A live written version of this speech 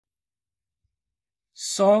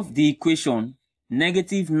Solve the equation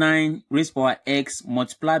negative 9 raised to power x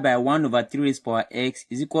multiplied by 1 over 3 raised to power x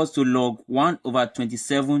is equals to log 1 over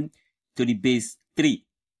 27 to the base 3.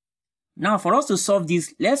 Now, for us to solve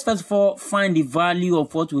this, let's first of all find the value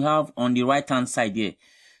of what we have on the right hand side here.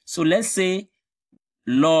 So let's say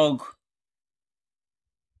log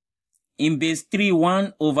in base 3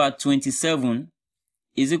 1 over 27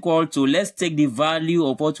 is equal to, let's take the value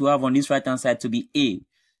of what we have on this right hand side to be a.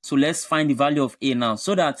 So let's find the value of a now.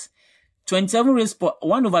 So that 27 raised to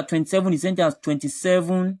 1 over 27 is sent as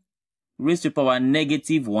 27 raised to the power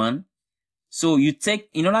negative 1. So you take,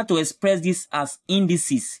 in order to express this as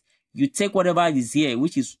indices, you take whatever is here,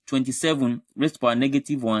 which is 27 raised to the power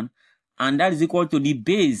negative 1, and that is equal to the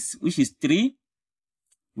base, which is 3,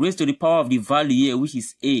 raised to the power of the value here, which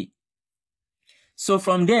is a. So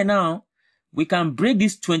from there now, we can break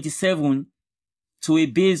this 27 to a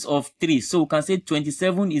base of 3. So we can say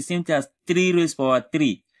 27 is same as 3 raised to the power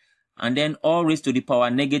 3. And then all raised to the power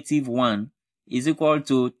negative 1 is equal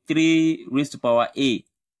to 3 raised to the power a.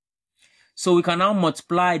 So we can now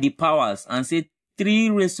multiply the powers and say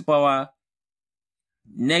 3 raised to the power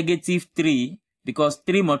negative 3, because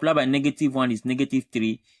 3 multiplied by negative 1 is negative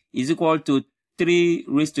 3, is equal to 3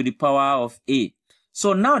 raised to the power of a.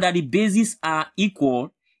 So now that the bases are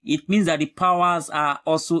equal, it means that the powers are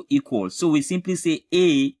also equal. So we simply say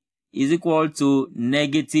a is equal to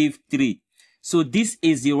negative 3. So this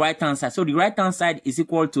is the right hand side. So the right hand side is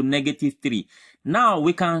equal to negative 3. Now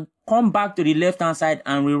we can come back to the left hand side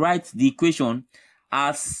and rewrite the equation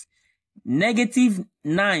as negative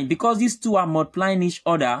 9. Because these two are multiplying each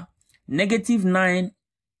other, negative 9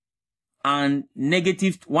 and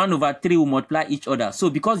negative 1 over 3 will multiply each other. So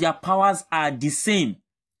because their powers are the same,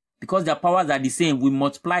 we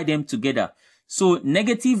multiply them together. So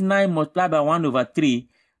negative 9 multiplied by 1 over 3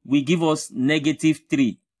 will give us negative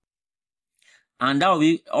 3. And that will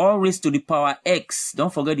be all raised to the power x.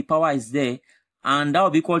 Don't forget the power is there. And that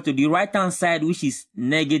will be equal to the right hand side, which is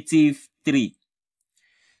negative 3.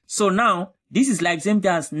 So now, this is like same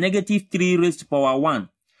thing as negative 3 raised to the power 1.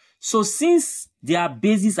 So since their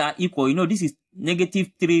bases are equal, you know, this is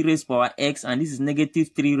negative 3 raised to the power x and this is negative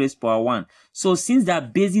 3 raised to the power 1. So since their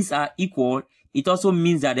bases are equal, it also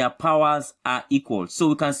means that their powers are equal. So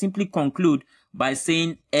we can simply conclude by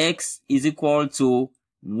saying x is equal to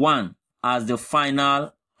 1 as the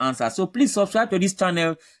final answer. So please subscribe to this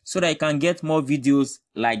channel so that you can get more videos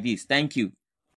like this. Thank you.